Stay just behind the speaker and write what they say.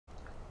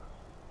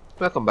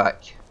Welcome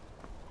back.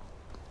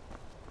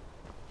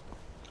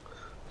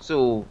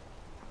 So,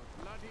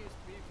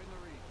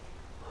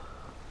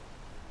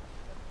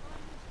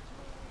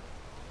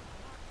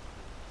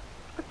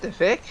 what the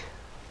fuck?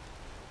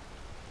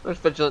 Where's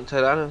Vigilant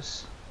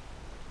Tyrannus?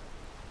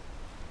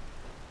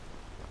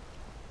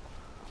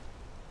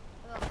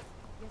 Ugh,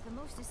 you're the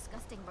most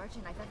disgusting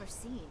merchant I've ever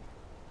seen.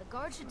 The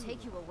guard should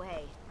take you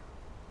away.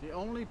 The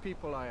only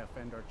people I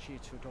offend are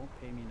cheats who don't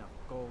pay me enough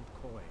gold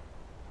coin.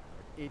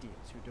 Or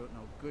idiots who don't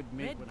know good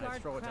meat when I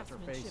throw it at their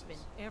faces.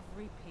 In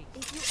every piece.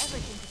 If you ever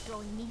think of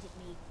throwing meat at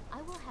me,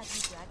 I will have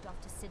you dragged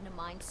off to Sidna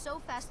Mine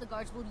so fast the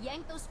guards will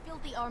yank those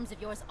filthy arms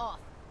of yours off.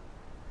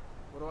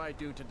 What do I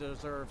do to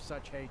deserve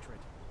such hatred?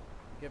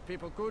 Give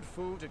people good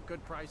food at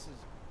good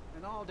prices,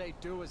 and all they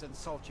do is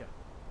insult you.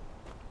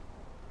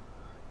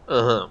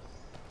 Uh-huh.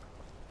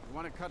 You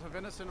want a cut of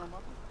venison or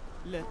mutton?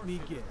 Let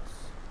me guess.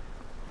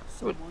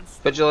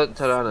 Vigilant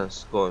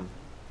Tyrannus, go on.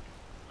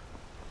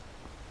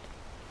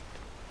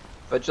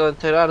 Vigilant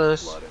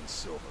Tyrannus. Blood and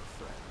silver,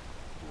 friend.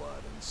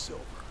 Blood and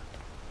silver.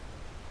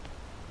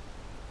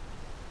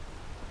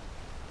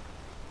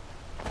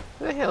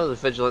 Who the hell is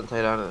Vigilant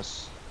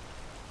Tyrannus?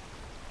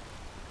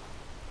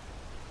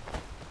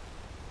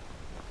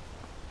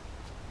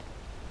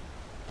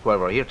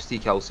 Whatever, here to see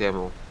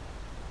Calciamo.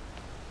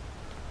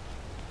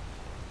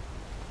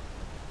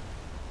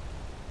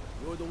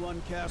 You're the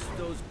one cast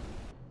those.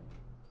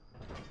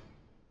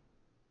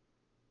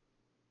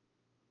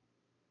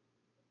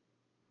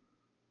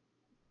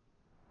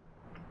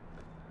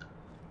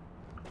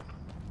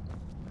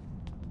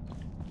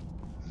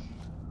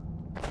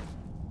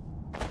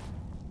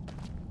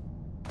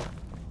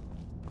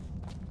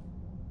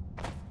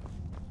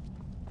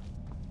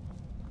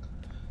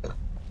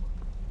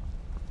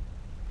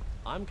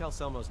 I'm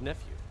Calcelmo's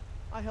nephew.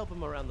 I help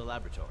him around the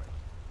laboratory.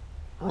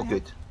 Oh,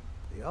 good.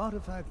 The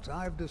artifacts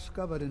I've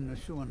discovered in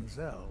Neshuan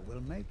Zell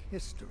will make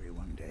history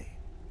one day.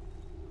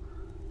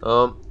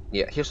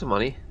 Yeah, here's some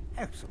money.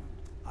 Excellent.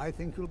 I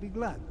think you'll be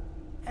glad.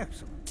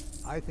 Excellent.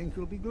 I think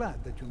you'll be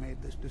glad that you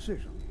made this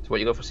decision. So what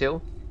you got for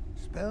sale?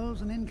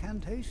 Spells and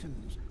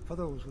incantations for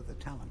those with the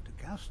talent to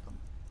cast them.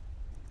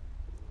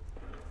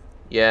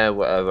 Yeah,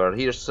 whatever.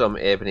 Here's some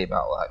ebony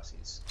battle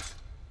axes.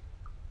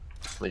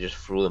 Let me just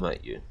throw them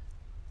at you.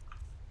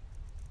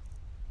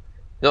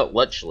 Not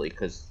literally,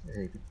 because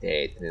they'd be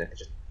dead, and then I could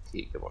just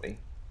take the money.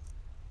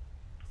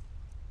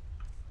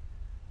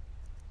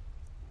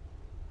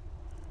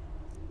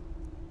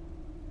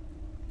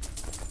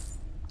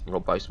 I'll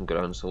buy some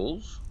ground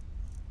souls.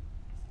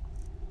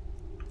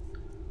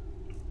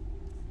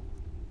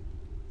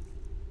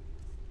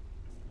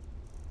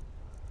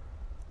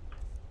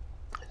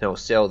 And I'll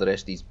sell the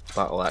rest of these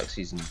battle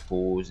axes and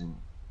bows and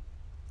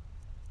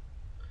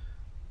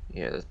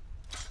yeah, this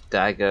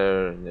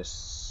dagger and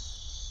this.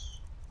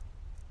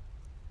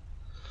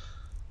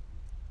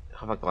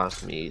 Have a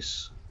glass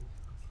mace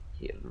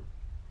here.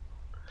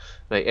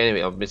 Right,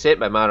 anyway, I've been sent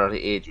by Mara to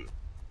aid you.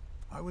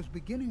 I was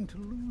beginning to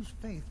lose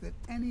faith that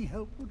any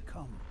help would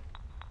come.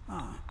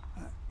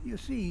 You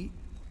see,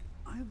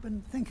 I've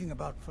been thinking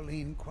about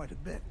Feline quite a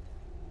bit.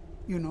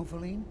 You know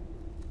Feline?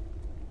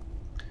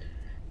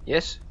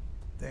 Yes?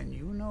 Then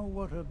you know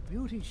what a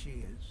beauty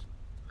she is.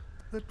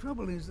 The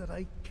trouble is that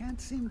I can't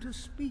seem to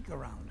speak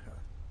around her.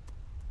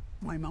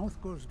 My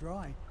mouth goes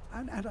dry,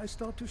 and I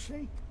start to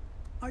shake.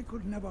 I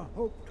could never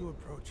hope to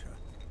approach her.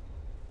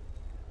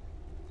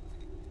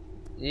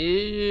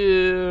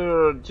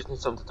 You just need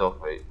something to talk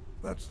about.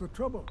 That's the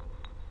trouble.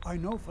 I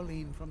know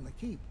Feline from the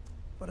keep,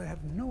 but I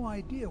have no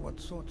idea what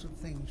sorts of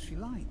things she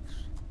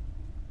likes.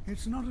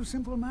 It's not a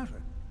simple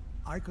matter.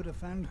 I could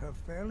offend her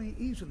fairly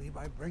easily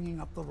by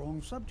bringing up the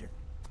wrong subject.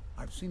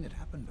 I've seen it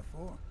happen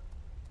before.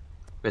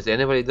 Does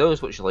anybody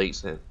knows what she likes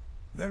then?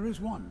 There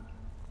is one,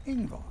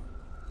 Ingvar.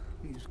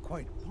 He's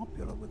quite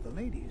popular with the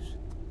ladies.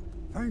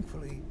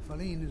 Thankfully,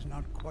 Feline is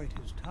not quite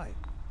his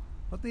type,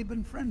 but they've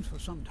been friends for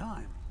some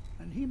time,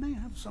 and he may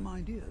have some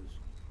ideas.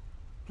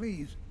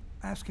 Please,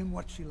 ask him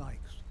what she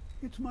likes.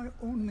 It's my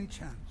only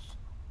chance.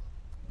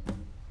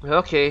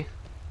 Okay.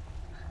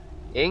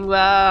 Ingvar,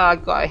 I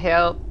gotta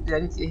help.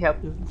 I need to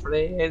help your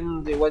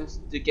friend. He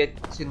wants to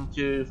get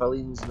into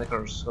Feline's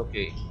knickers.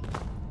 Okay.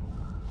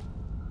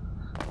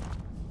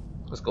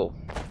 Let's go.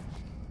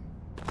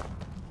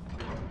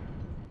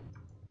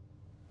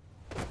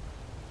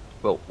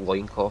 Well,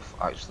 loincloth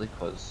actually,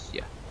 because,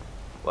 yeah,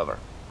 whatever.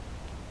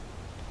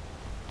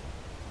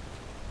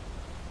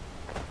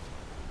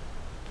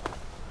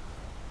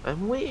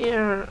 And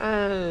where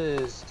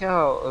is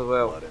Cal? Oh,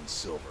 well. Blood and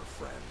silver,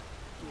 friend.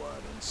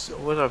 Blood and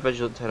silver. Where's our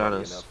Vigilant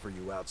Tyrannus? Enough for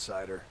you,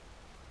 outsider.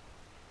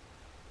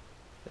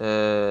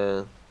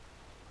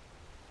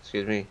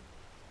 Excuse me.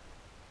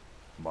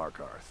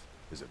 Markarth,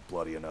 is it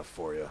bloody enough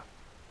for you?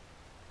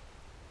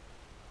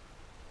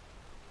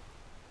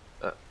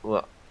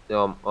 What?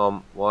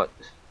 What?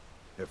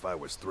 If I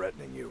was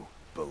threatening you,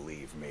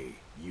 believe me,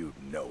 you'd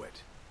know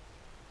it.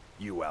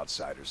 You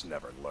outsiders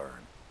never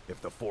learn. If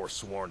the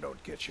Forsworn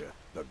don't get you,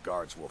 the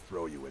guards will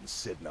throw you in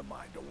Sidna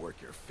Mine to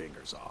work your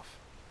fingers off.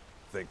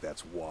 Think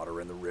that's water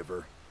in the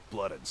river?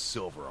 Blood and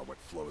silver are what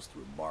flows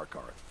through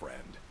Markarth,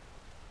 friend.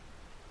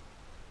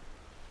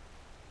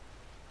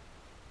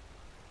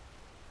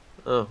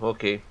 Oh,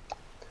 okay.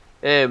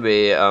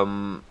 Anyway,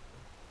 I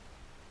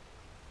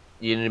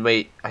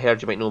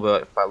heard you might know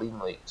about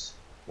Faline Lakes.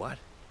 What?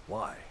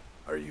 Why?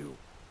 Are you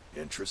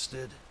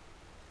interested?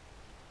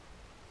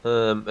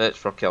 It's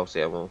for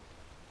Calciamo.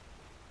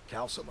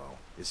 Calcimo?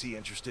 Is he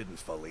interested in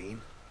Faline?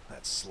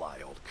 That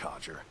sly old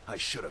codger. I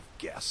should have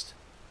guessed.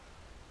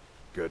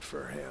 Good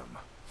for him.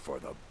 For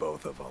the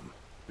both of them.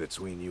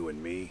 Between you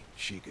and me,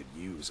 she could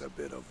use a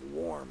bit of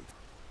warmth.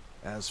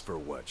 As for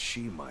what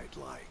she might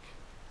like,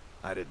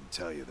 I didn't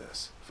tell you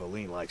this.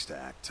 Faline likes to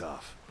act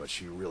tough, but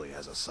she really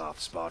has a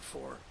soft spot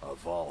for,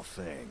 of all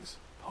things,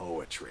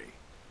 poetry.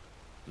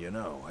 You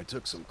know, I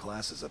took some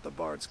classes at the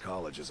Bard's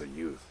College as a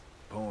youth.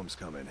 Poems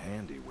come in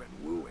handy when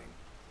wooing.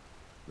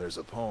 There's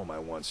a poem I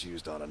once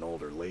used on an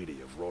older lady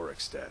of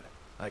Rorikstead.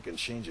 I can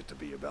change it to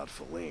be about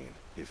Faline,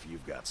 if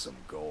you've got some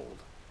gold.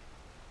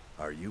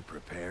 Are you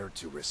prepared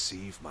to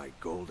receive my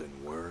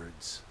golden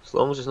words? As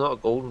long as it's not a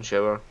golden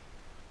shower.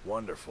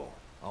 Wonderful.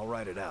 I'll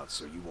write it out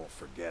so you won't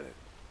forget it.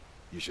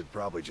 You should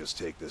probably just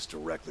take this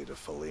directly to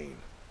Faline.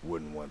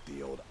 Wouldn't want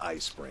the old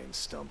ice brain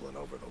stumbling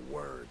over the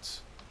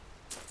words.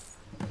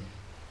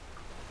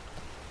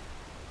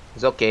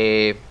 It's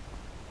okay.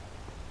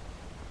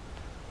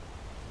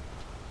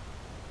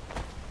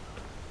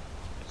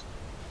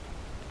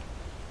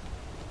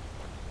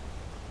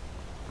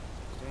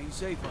 Staying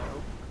safe, I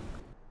hope.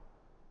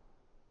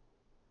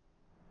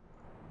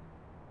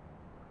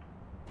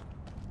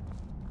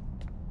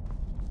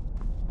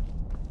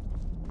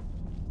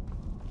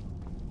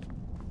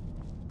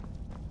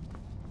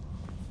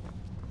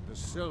 The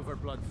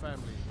Silverblood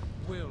family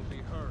will be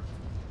heard.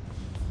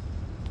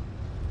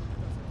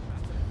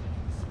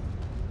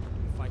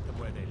 You fight them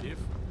where they live,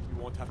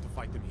 you won't have to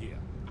fight them here.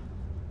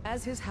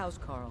 As his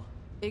housecarl,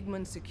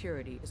 Igman's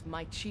security is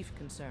my chief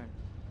concern.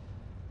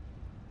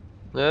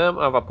 I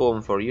have a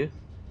poem for you.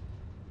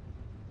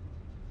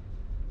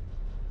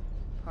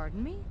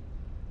 Pardon me?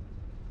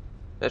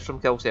 It's from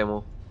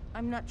Calciamo.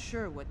 I'm not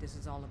sure what this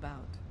is all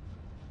about.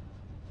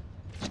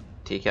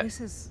 Take it.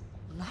 This is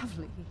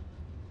lovely.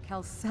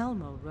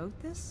 Calcelmo wrote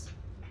this?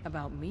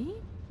 About me?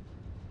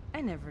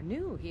 I never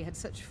knew he had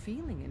such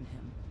feeling in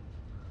him.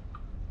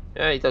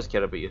 Yeah, he does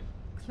care about you.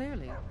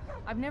 Clearly.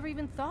 I've never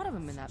even thought of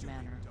him in that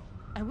manner.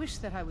 I wish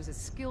that I was as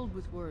skilled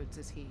with words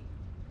as he.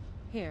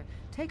 Here,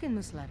 take in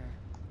this letter.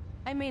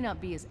 I may not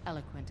be as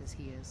eloquent as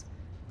he is,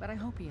 but I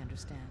hope he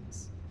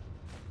understands.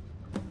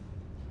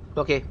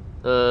 Okay,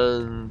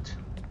 and...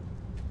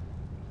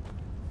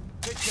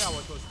 Take care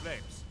with those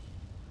flames.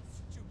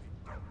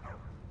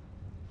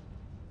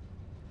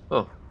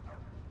 Oh.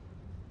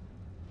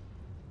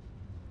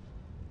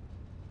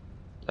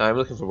 I'm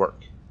looking for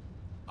work.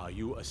 Are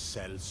you a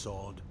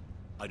sellsword?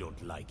 I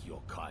don't like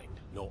your kind.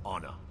 No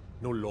honor,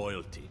 no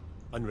loyalty,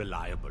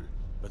 unreliable.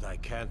 But I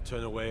can't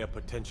turn away a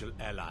potential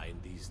ally in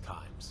these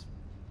times.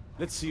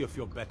 Let's see if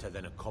you're better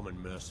than a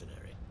common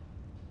mercenary.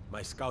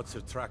 My scouts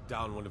have tracked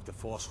down one of the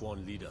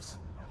Forsworn leaders,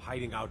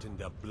 hiding out in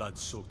their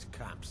blood-soaked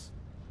camps.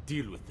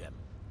 Deal with them.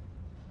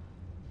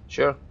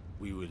 Sure.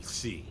 We will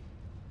see.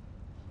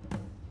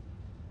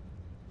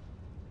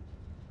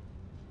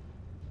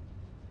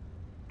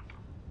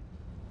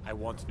 I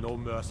want no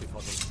mercy for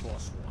those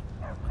Forsworn.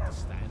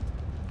 Understand?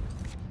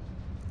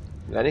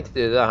 I need to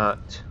do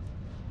that.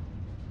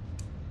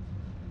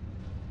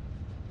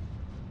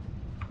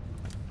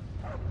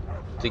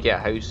 To get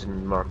a house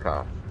in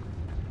Markarth.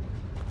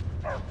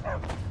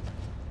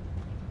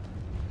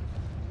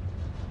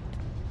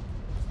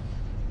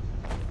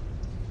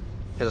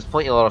 Because there's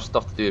plenty of lot of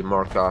stuff to do in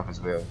Markarth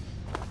as well.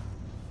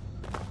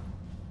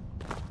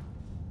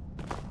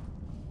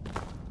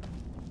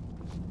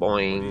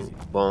 Boing,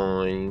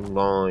 boing,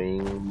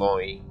 boing,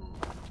 boing.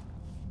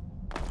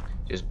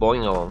 Just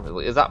boing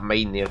along. Is that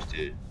mine there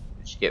too?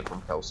 Which you get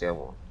from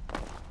Calciamo?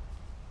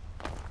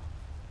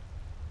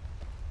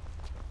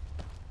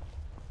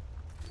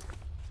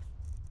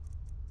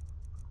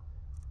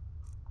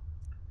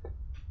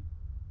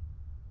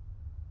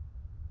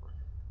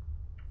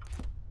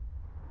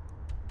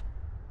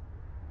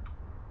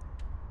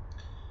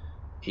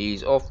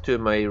 He's off to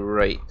my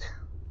right.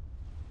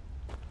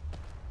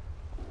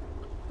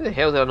 Where the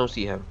hell did I not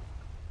see him?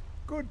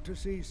 Good to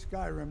see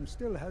Skyrim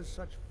still has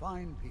such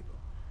fine people.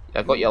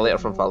 I got you a letter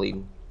from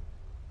Faline.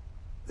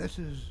 This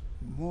is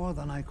more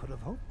than I could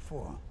have hoped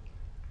for.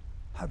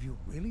 Have you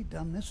really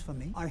done this for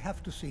me? I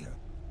have to see her.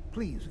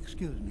 Please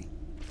excuse me.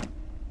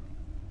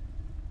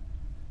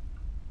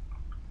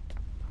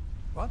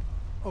 What?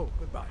 Oh,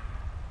 goodbye.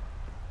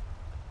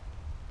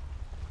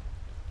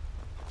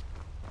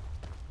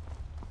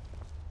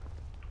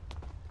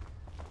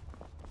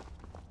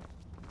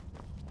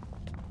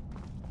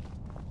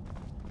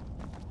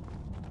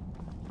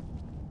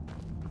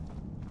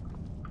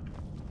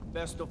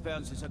 Best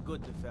defense is a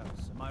good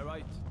defense, am I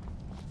right?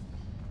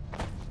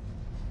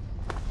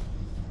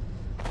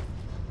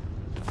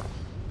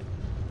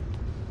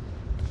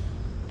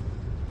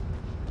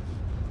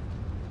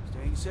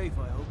 Staying safe,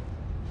 I hope.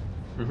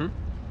 Mm-hmm.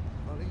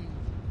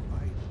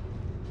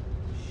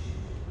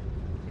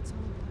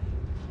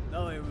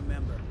 Now I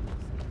remember.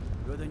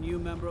 You're the new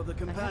member of the I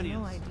had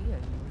companions. no idea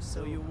you were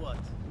So you what?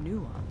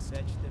 nuanced.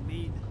 Fetch the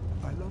mead.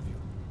 I love you.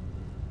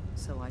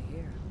 So I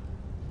hear.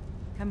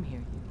 Come here,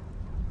 you.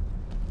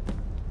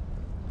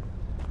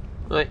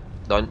 Right,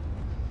 done.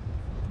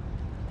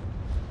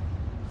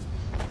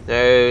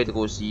 Now to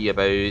go see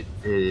about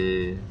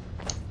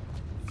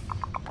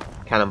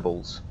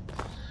cannonballs.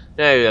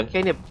 Now I'm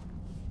kind of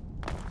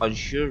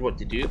unsure what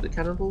to do with the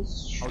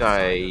cannonballs. Should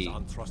I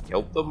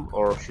help them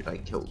or should I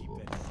kill them?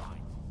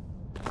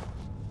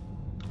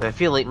 I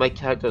feel like my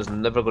character is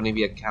never going to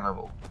be a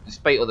cannibal,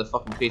 despite all the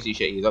fucking crazy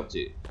shit he's up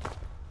to.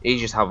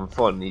 He's just having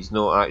fun. He's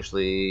not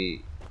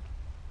actually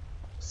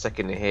sick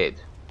in the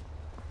head.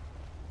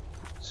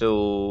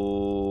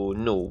 So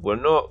no, we're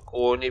not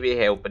going to be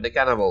helping the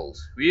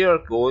cannibals. We are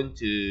going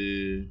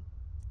to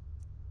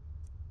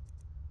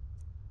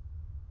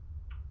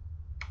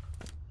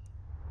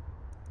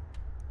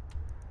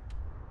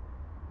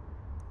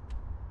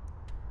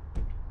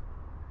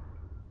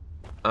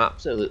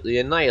absolutely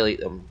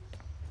annihilate them.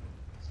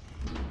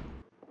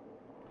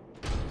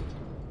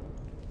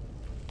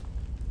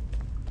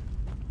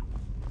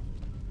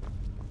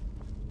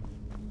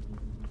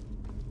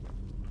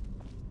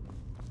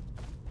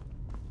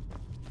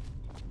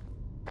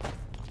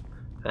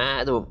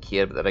 I don't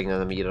care about the ring of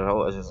the mirror,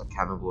 all it is a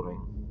cannibal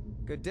ring.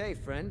 Good day,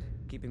 friend.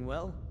 Keeping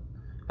well?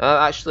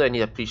 Actually I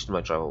need a priest in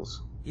my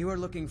travels. You are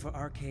looking for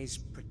Arcade's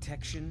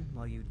protection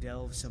while you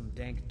delve some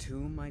dank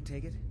tomb, I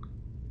take it?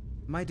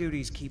 My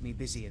duties keep me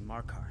busy in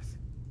Markarth.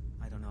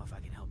 I don't know if I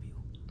can help you.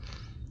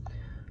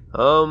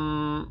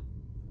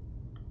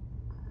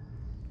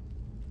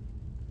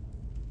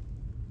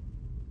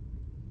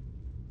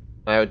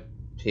 I would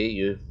pay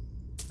you.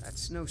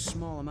 That's no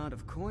small amount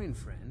of coin,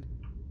 friend.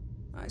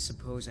 I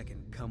suppose I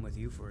can come with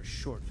you for a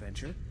short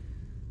venture.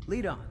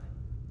 Lead on.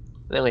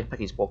 Then I pick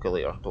his pocket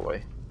later, don't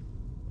worry.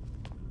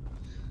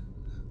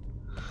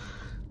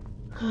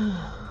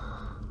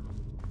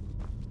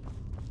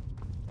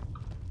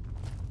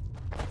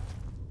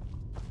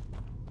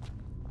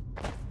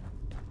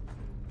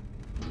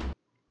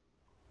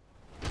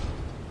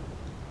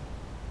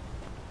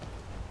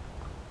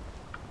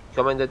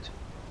 Commended.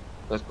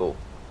 Let's go.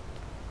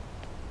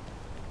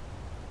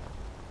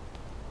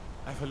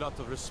 I have a lot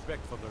of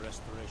respect for the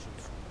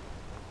restorations.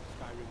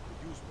 Skyrim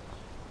could use one.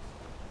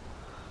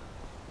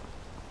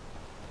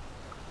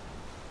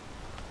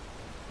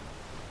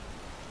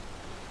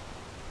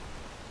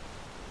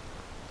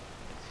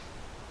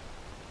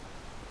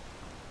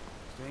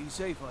 Staying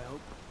safe, I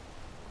hope.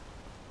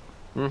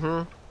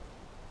 Mm-hmm.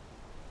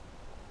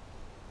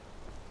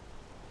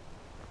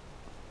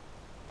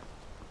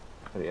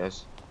 There he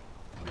is.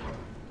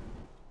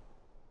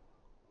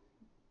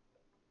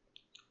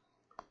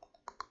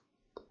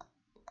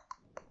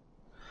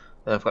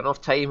 If I've got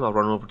enough time, I'll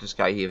run over to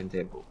Skyhaven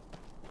Temple.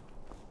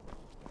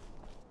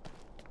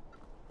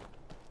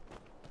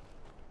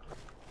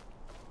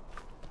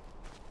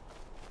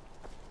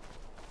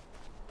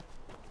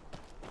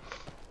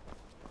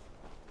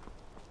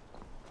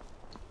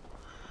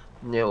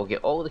 Now we'll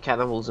get all the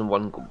cannibals in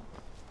one go.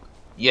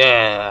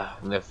 Yeah!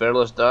 And if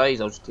Verlis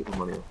dies, I'll just take the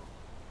money off.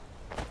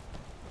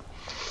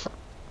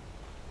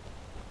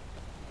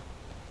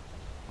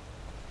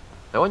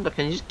 I wonder,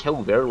 can you just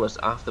kill Verlis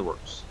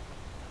afterwards?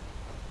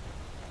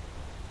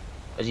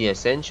 Is he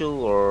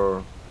essential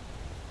or?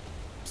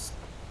 Psst.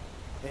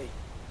 Hey,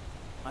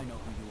 I know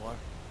who you are.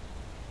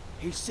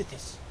 Here's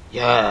Sithis.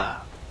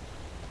 Yeah.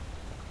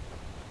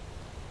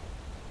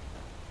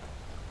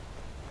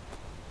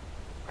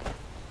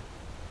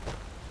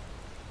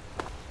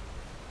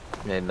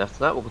 And after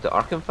that, we'll go to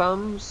Arkham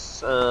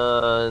Farms,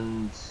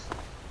 and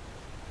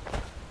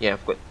yeah,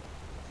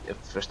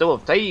 if we still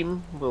have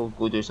time, we'll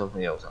go do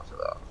something else after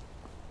that.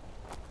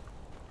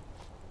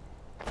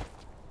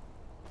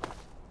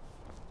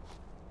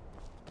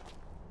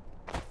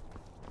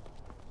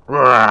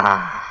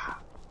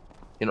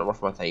 You're not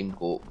worth my time,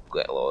 go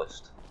get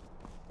lost.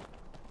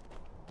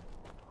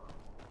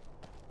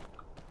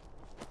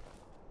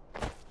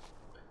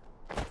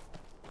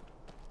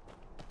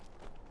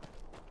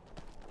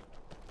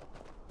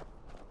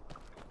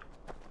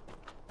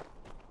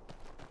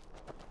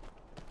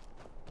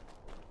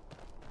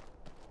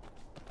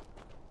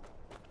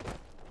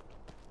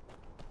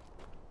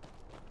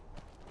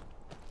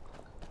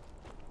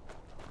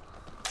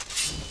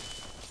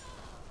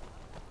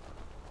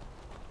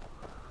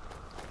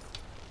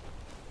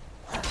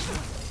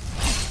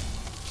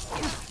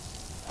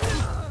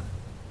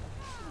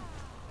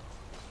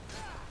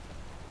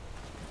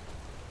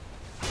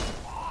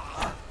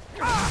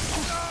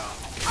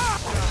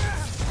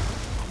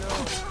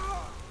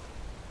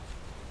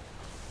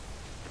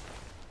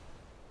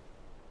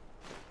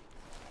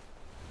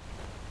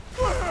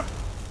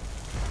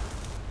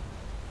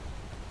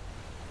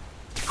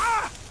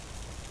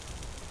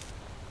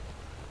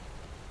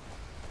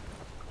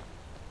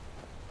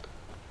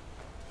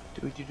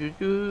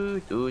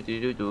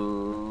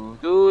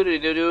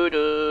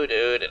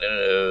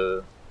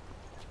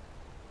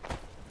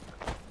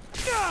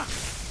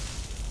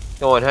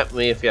 Go on, hit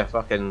me if you're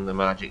fucking the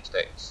magic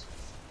sticks.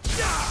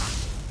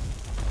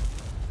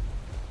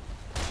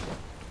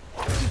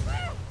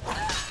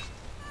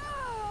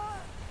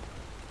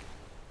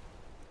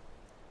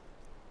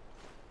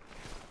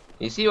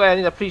 You see why I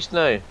need a priest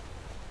now?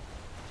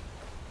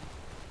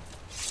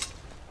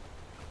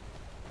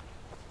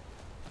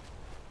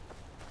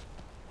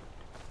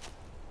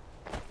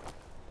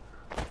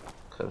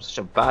 I'm such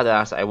a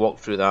badass that I walked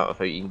through that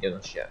without even giving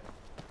a shit.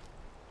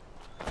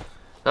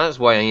 That's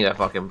why I need a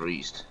fucking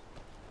priest.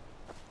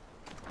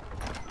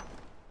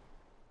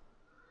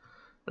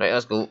 Right,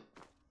 let's go.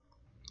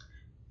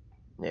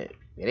 Now,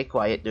 very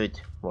quiet, dude.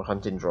 We're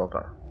hunting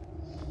Dropper.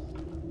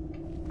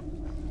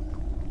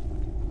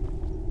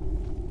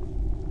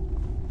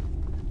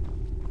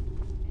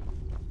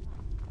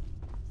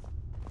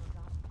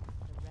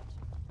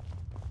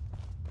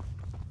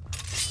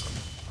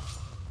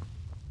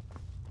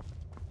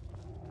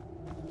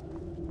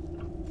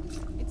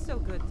 It's so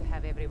good to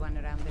have everyone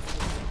around this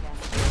table again.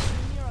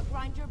 Mira,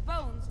 grind your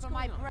bones for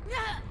my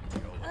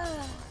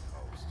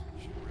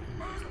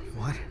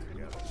What?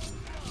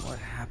 What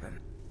happened?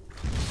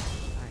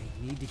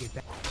 I need to get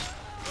back.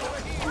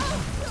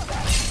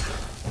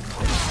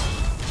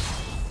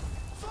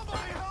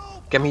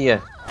 Come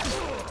here.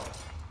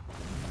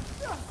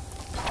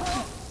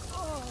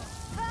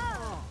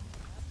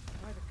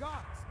 By the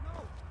gods,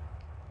 no!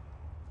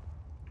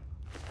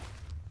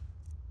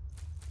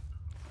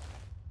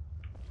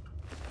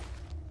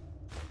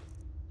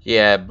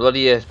 Yeah,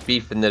 bloodiest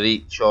beef in the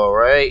reach,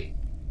 alright.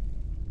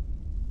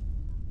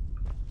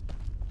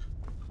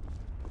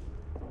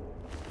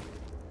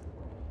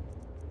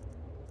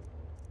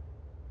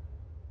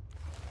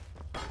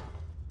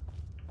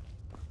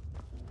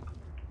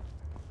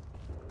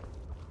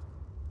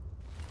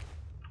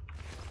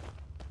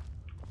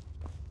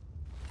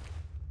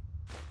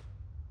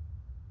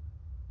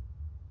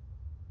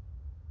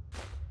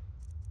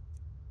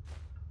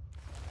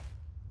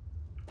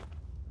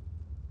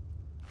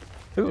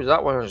 Who was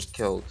that one I just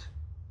killed?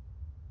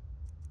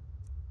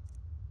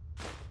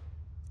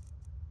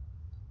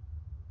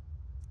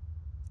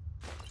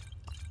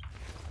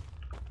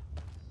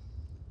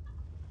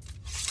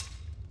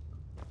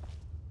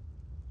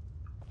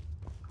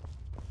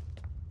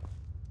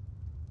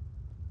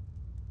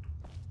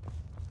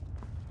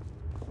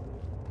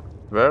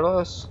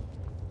 Verless?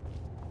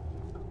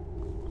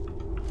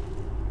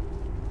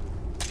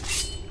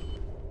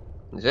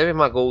 There's every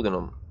my gold in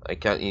them. I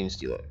can't even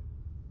steal it.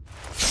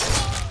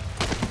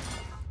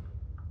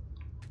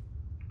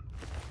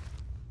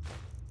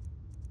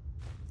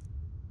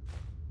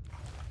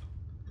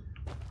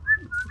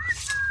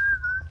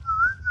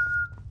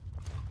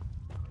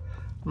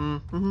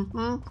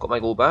 Got my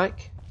gold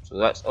back, so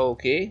that's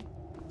okay.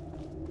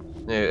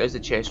 Now, is the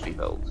chest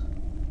refilled?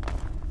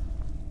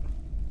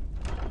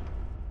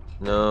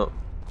 No.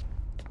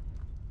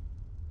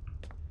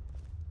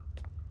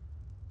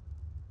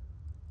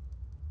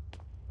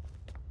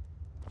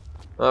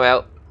 Oh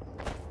well.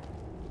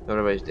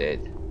 Everybody's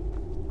dead.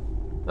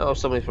 Oh,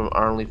 somebody from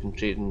Arnleif and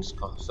Trading's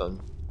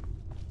son.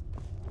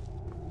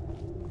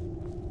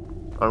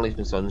 Arnleif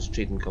and Sons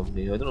Trading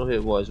Company. I don't know who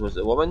it was. Was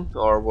it a woman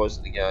or was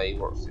it the guy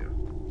who works there?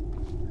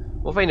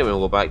 We'll find out when we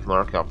go back to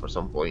Markarth at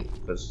some point,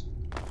 because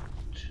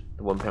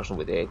the one person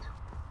will be dead.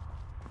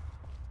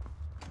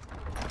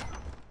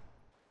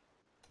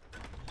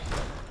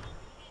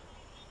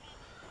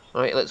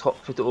 Alright, let's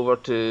hop foot it over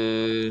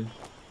to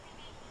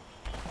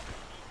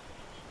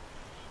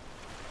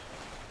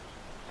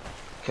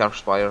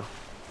Kerspire.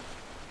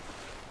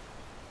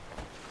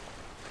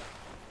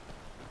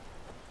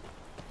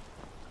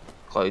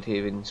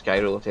 Cloudhaven,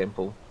 Skyrim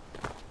Temple.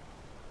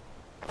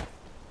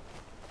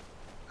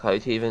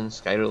 Cloudhaven,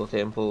 Skyrim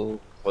Temple,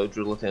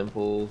 Cloudruler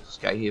Temple,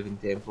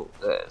 Skyhaven Temple.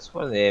 It's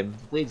one of them.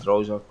 The Blades are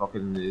always are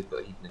fucking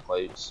got heat in the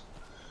clouds.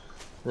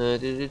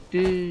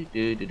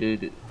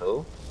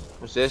 Oh,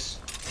 what's this?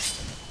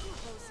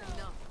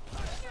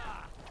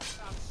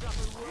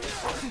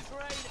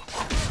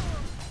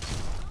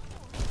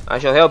 I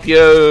shall help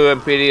you,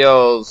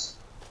 Imperials.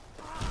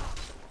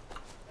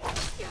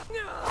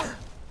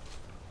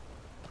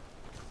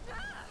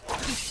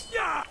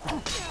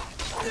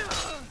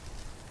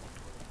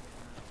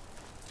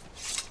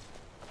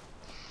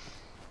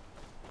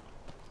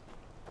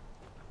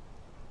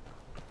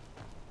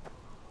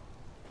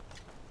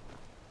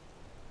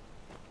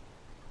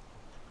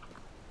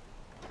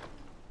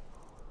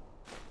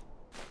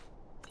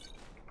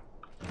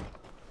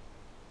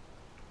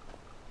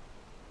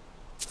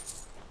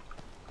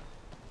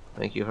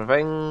 Thank you for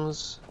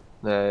things.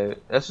 Now,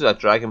 this is a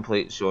dragon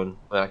plate shown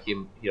when I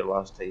came here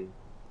last time.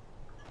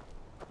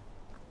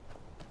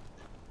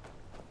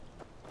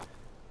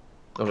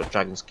 Or was it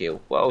dragon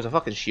scale? Well, it was a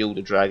fucking shield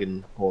of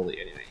dragon quality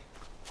anyway.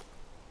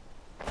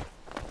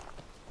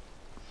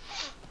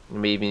 It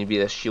may even be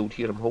this shield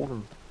here I'm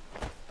holding.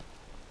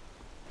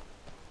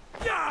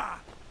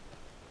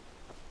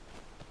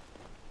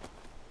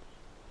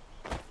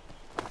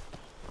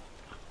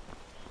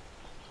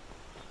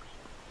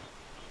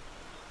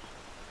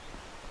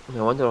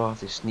 I wonder if I'll have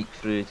to sneak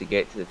through to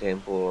get to the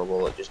temple, or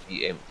will it just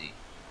be empty?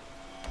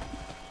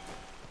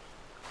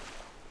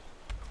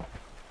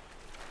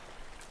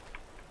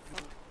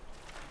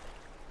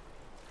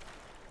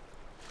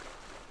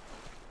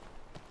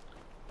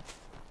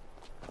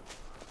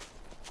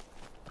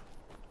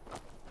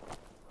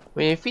 I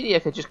mean, in theory I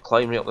could just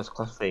climb right up this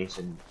cliff face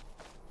and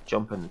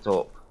jump in the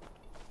top.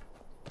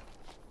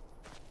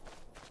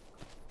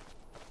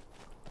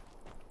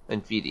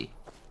 In theory.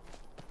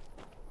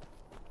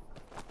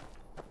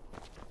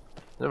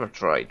 Never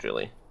tried,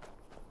 really.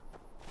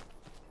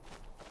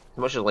 As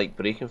much as I like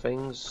breaking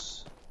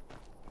things,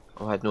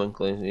 I had no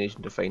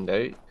inclination to find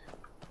out.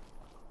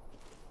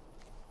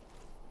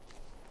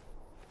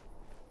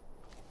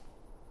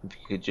 If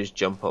you could just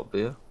jump up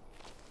there.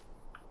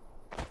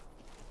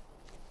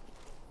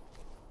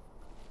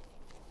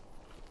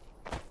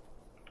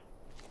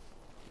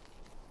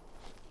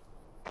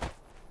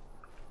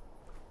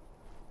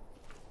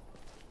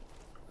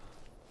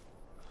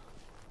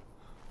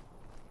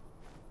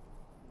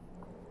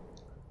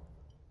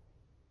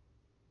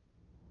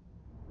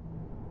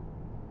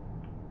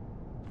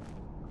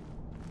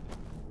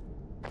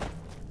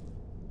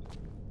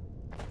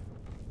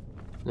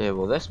 Now,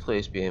 will this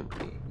place be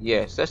empty?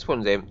 Yes, this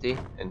one's empty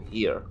in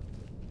here.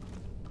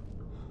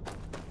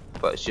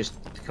 But it's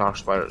just the car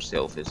spire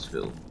itself is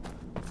full.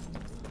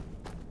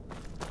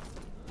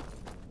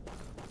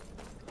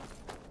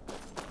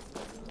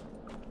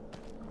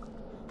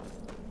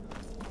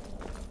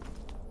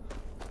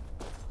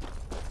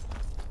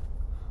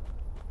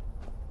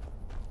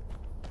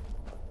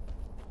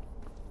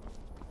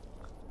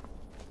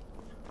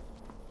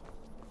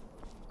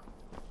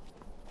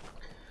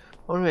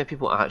 I wonder if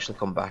people actually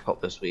come back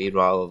up this way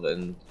rather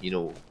than, you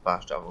know,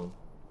 fast traveling.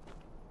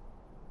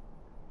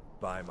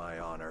 By my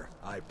honor,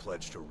 I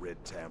pledge to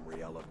rid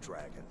Tamriel of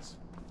dragons.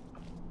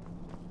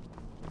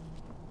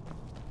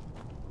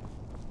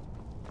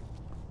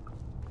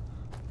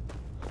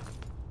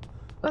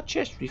 That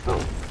chest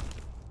refilled.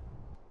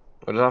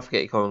 Or did I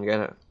forget to come and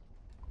get it?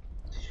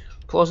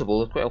 Plausible,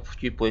 there's quite a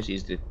few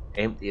places to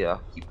empty that I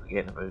keep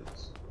forgetting about.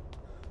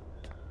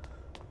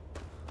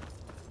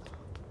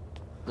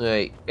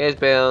 Right,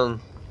 Esbern.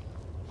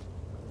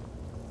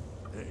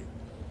 Hey,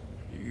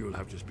 you'll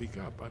have to speak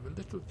up. I'm a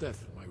little deaf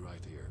in my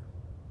right ear.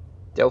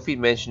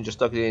 Delphine mentioned you're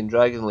stuck in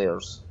dragon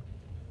lairs.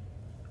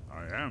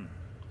 I am.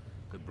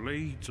 The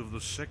blades of the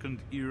Second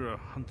Era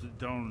hunted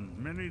down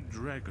many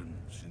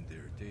dragons in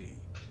their day.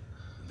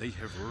 They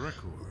have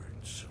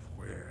records of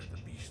where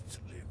the beasts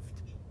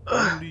lived.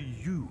 Only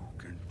you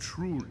can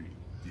truly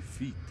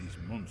defeat these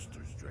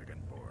monsters,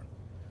 Dragonborn.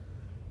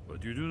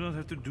 But you do not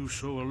have to do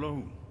so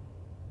alone.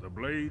 The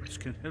blades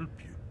can help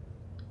you.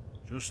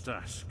 Just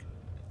ask,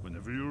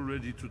 whenever you're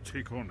ready to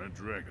take on a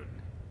dragon.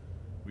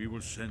 We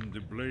will send the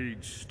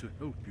blades to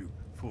help you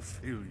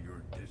fulfill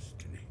your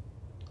destiny.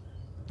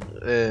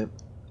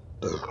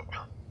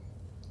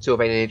 So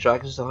have any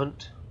dragons to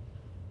hunt?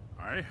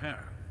 I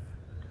have.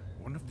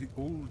 One of the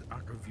old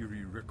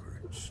Akaviri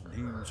records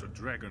names a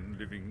dragon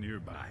living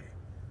nearby.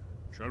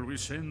 Shall we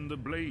send the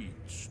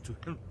blades to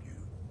help you?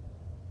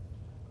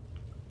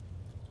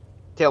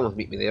 Tell them to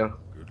meet me there.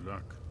 Good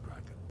luck,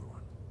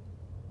 Dragonborn.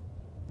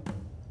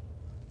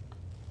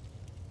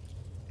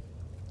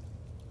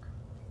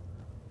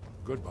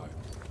 Goodbye.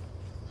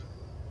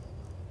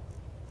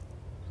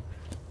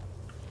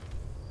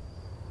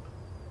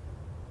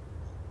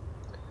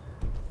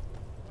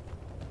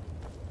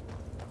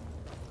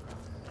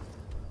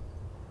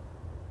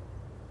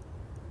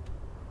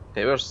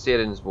 Okay, where's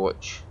Saren's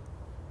watch?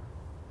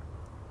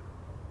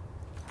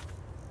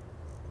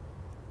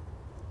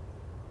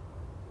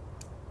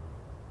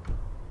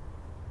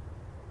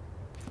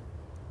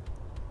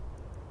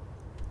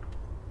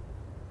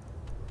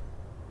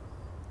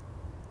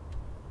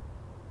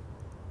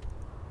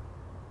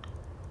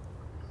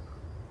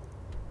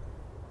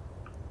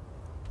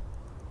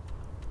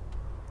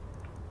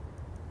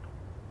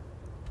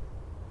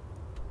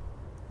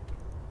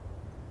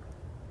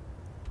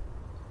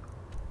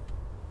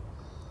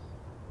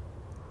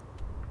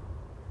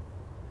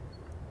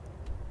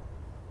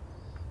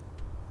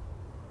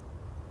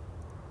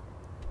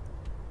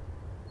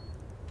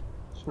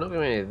 It's not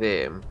going to be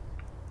any of them.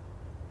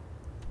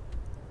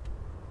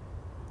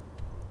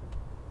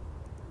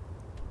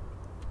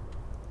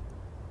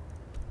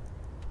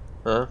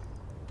 Huh?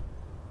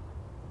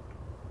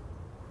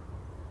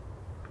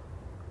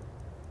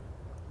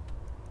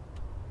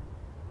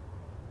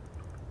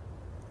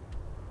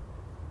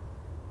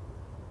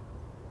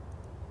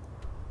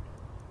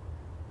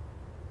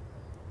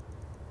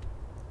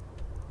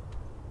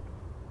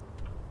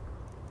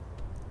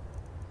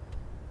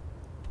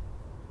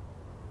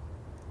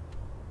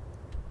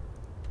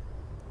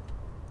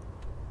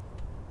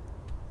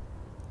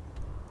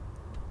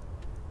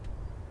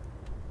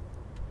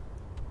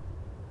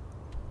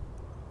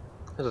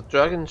 There's a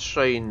dragon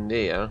shrine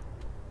there.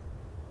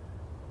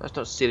 That's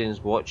not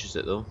Saren's watch, is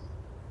it though?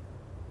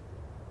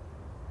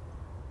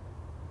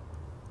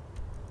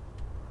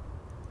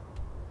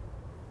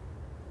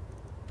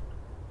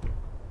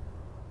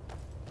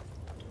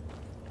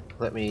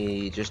 Let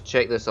me just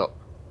check this up.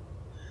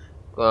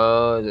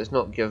 It's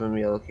not giving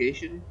me a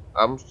location.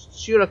 I'm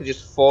sure I could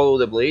just follow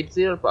the blades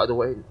there, but I don't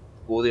want to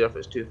go there if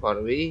it's too far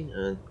away.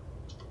 And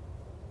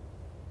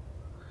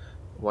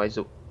why is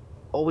it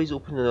always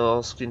open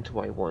the screen to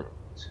what I want?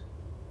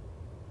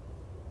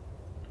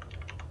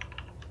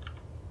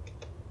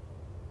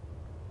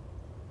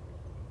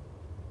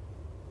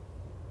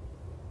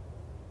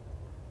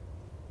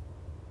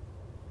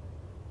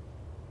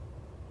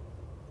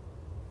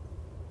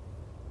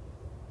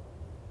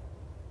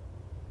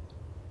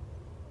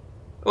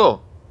 Oh.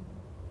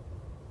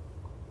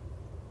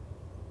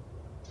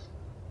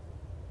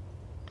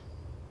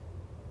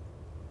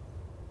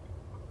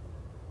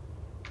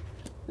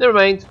 Never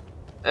mind.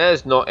 It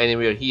is not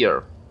anywhere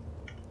here.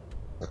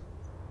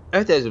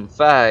 It is in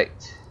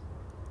fact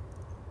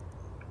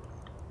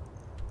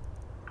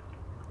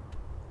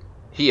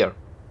here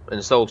in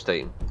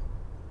Solstheim.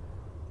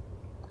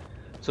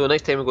 So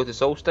next time we go to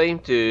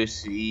Solstheim to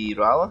see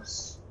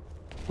Rallis,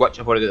 which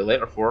I've already got a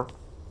letter for.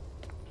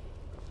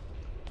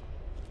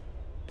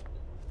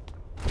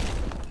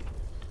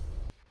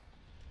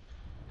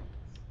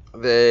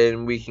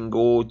 Then we can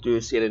go do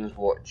Saren's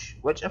Watch,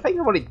 which I think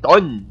I've already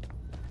done.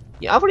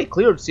 Yeah, I've already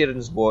cleared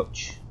Saren's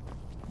Watch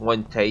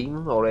one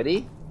time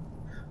already,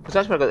 because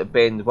that's where I got the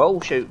Bend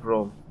Will shout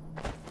from.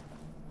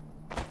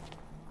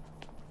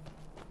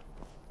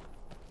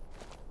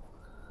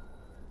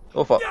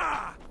 Oh fuck.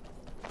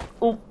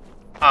 Oh,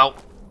 ow.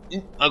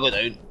 I got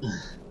down.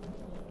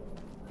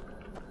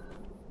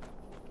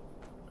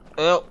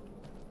 Well,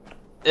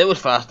 it was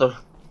faster.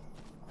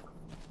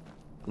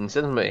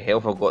 Considering how much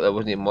health I got, that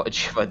wasn't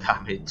much of a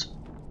damage.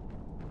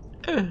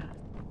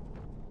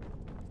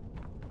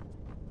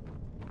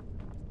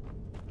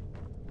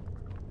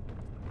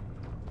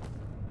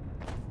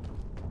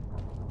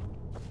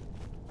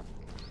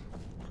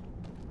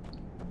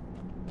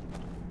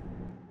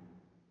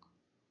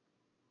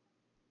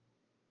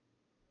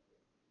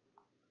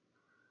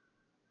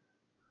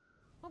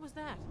 What was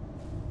that?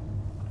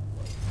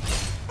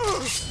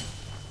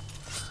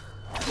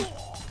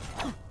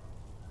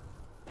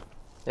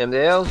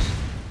 Anybody else?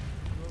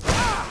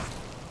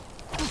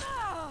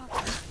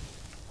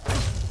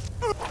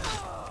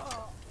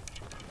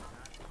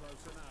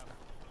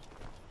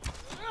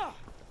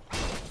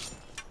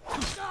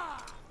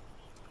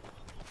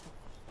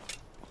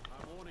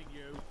 I'm warning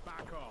you,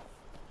 back off.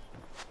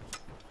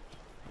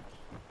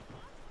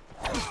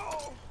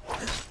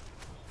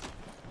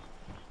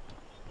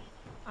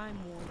 I'm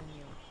warning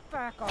you.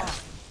 Back off.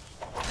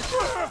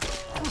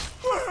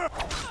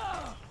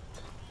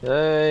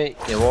 Hey,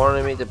 you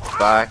warning me to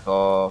back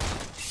off.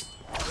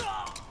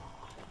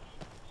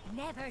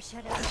 Never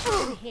should have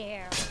come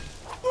here.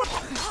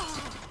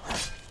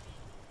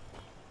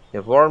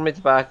 You've warned me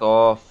to back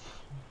off.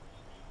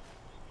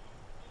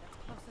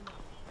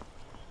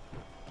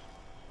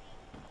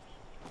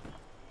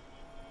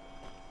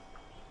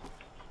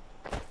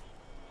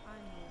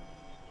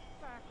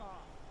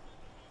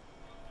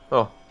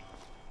 Oh.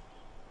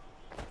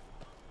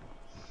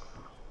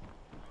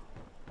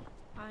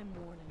 I'm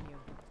warning you.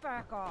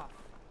 Back off.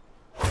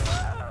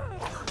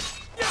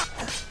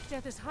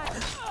 Death is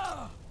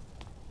hot.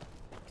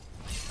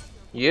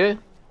 You?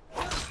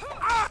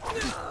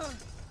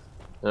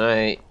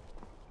 Right.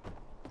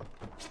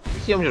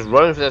 See, I'm just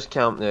running for this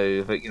camp now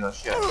without giving a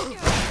shit.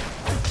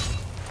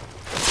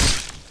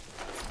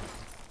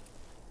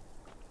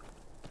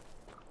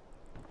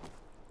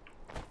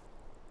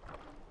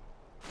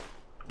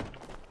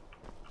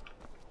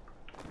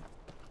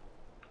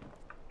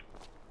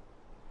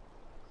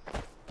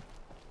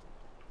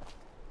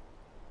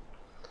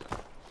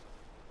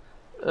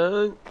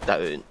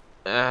 Down.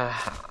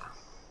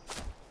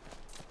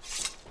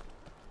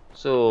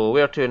 So,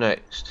 where to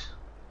next?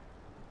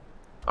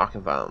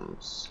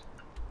 Archivams.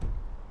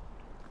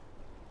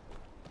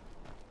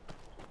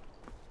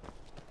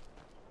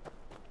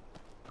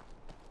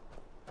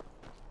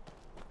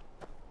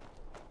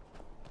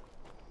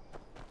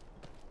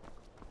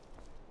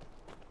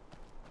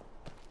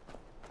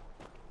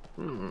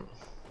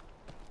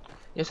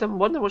 Yes, I'm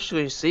wondering what she's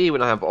going to say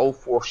when I have all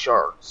 4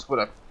 shards when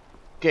I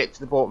get to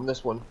the bottom of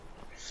this one.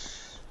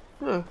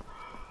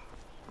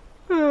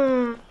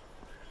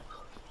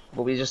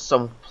 Will be just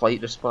some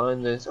polite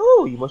response as,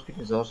 "Oh, you must be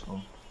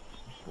resourceful,"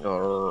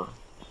 or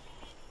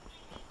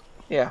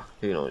yeah,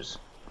 who knows.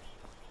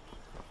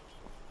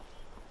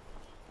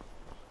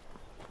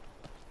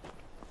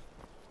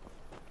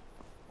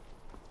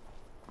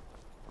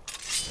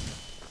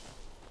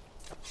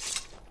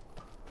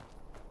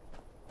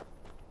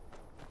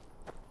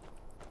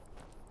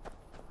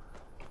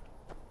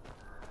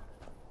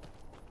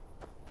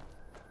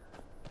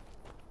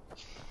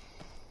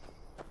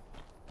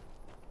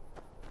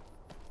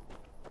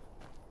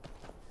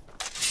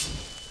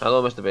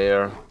 Hello, Mr.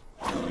 Bear.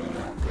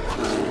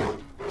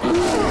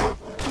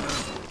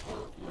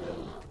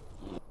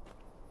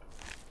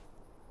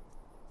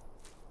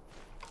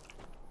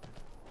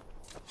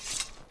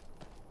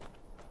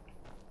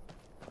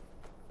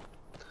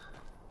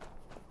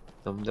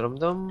 Dum dum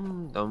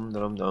dum dum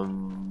dum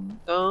dum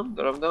dum dum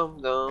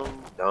dum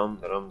dum dum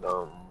dum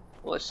dum.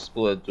 Let's just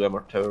blow a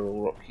Dwemer Tower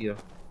over up here.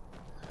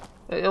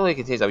 It only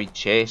contains a wee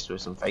chest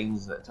with some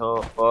things at the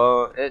top,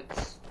 but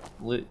it's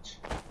loot.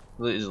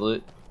 Loot is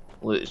loot.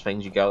 Loot is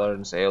things you gather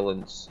and sell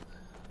and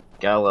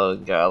gather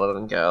and gather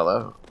and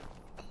gather.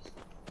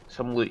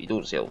 Some loot you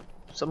don't sell.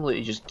 Some loot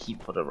you just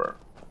keep forever.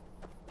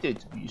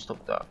 Dude, you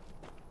stop that.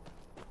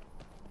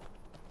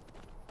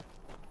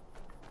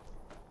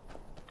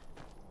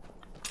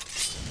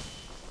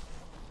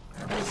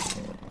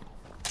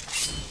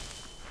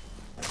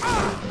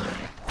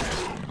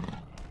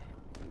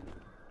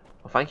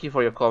 Thank you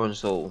for your common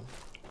soul.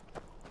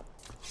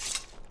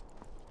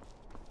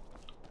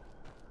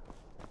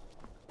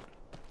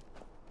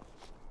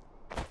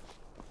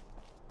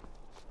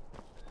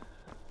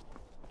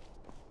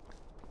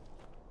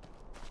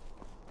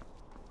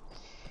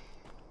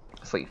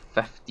 It's like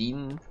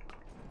 15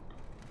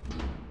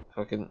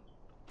 fucking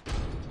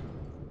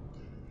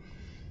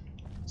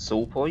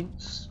soul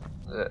points.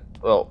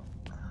 Well,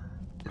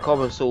 the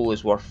common soul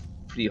is worth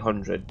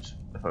 300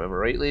 if I remember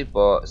rightly,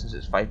 but since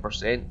it's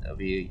 5%, it'll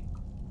be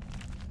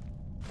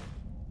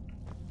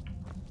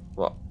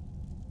what?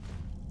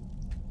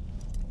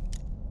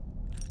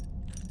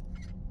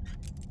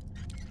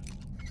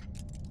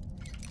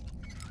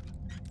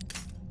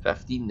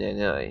 $15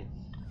 then, aye.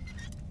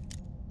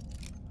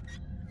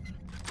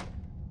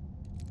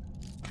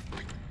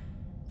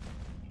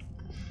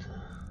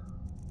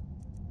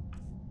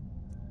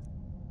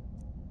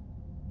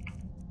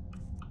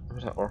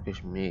 Where's that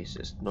orcish mace?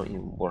 It's not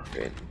even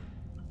working.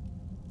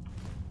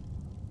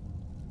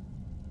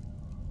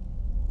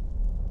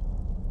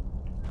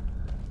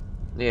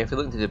 Yeah, if you're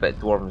looking to do a bit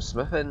of dwarven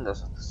smithing,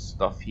 there's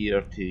stuff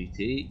here to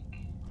take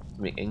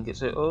to make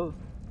ingots out of.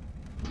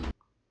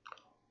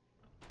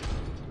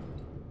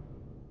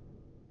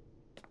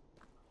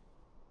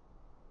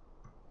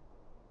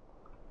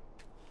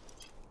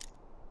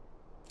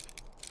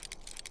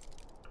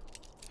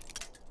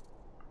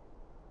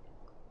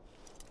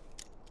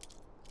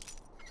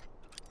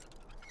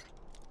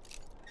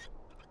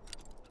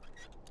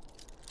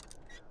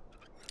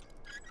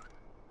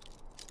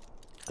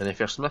 And if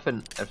you're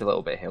smithing, every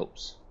little bit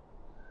helps.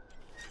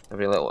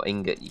 Every little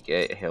ingot you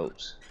get, it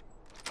helps.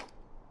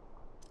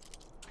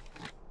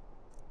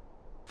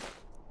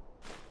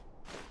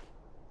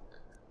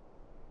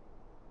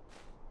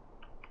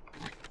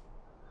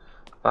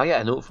 I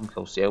get a note from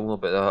Calcelmo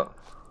about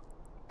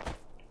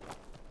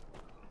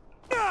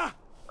that.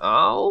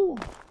 Ow!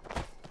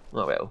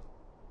 Oh well.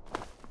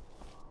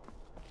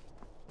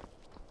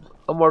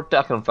 Onward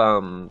to Ackern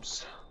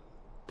Farms.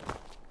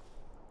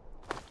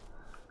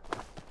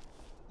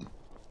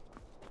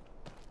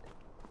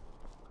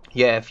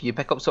 Yeah, if you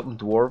pick up something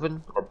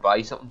dwarven or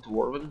buy something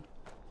dwarven,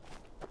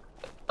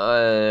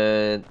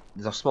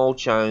 there's a small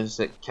chance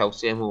that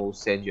Calcelmo will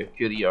send you a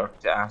courier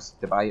to ask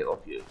to buy it off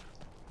you.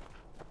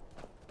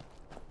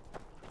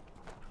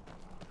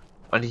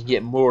 And you can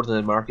get more than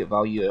the market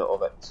value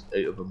of it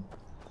out of them.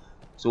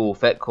 So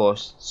if it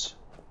costs,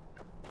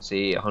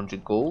 say,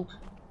 100 gold,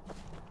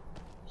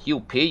 he'll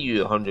pay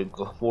you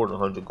more than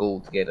 100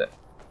 gold to get it.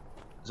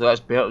 So that's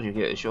better than you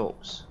get at the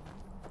shops.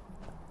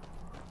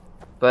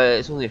 But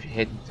it's only if you're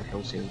heading to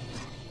Calcelmo.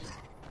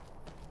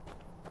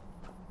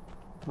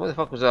 What the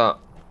fuck was that?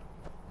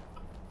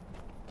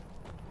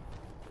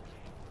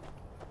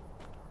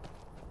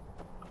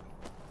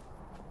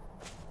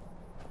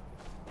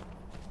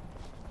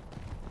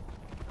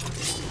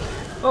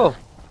 Oh!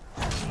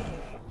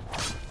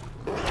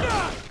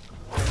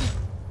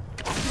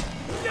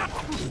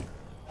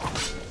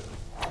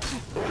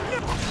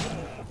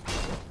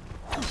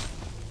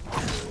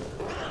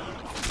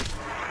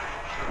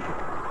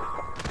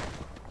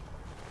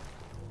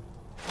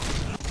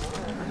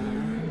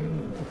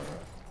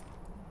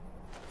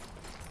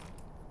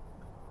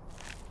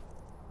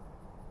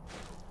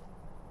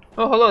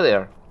 Oh, hello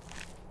there.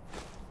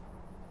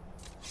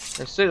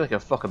 It sounds like a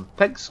fucking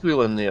pig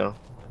squealing there.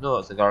 No,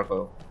 it's a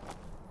gargoyle.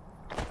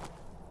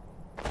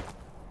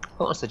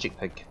 I want a Sigic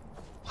pig.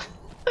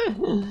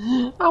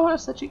 I want a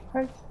Sigic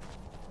pig.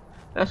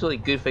 That's a really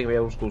good thing about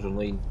Elder Scrolls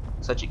Online.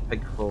 Sigic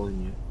pig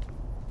following you.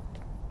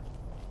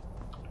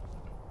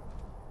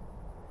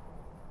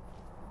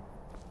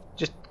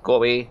 Just go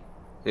away.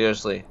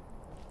 Seriously.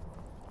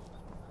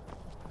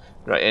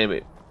 Right,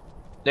 anyway.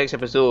 Next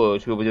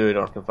episode we'll be doing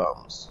Ackern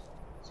Farms.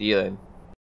 See you then.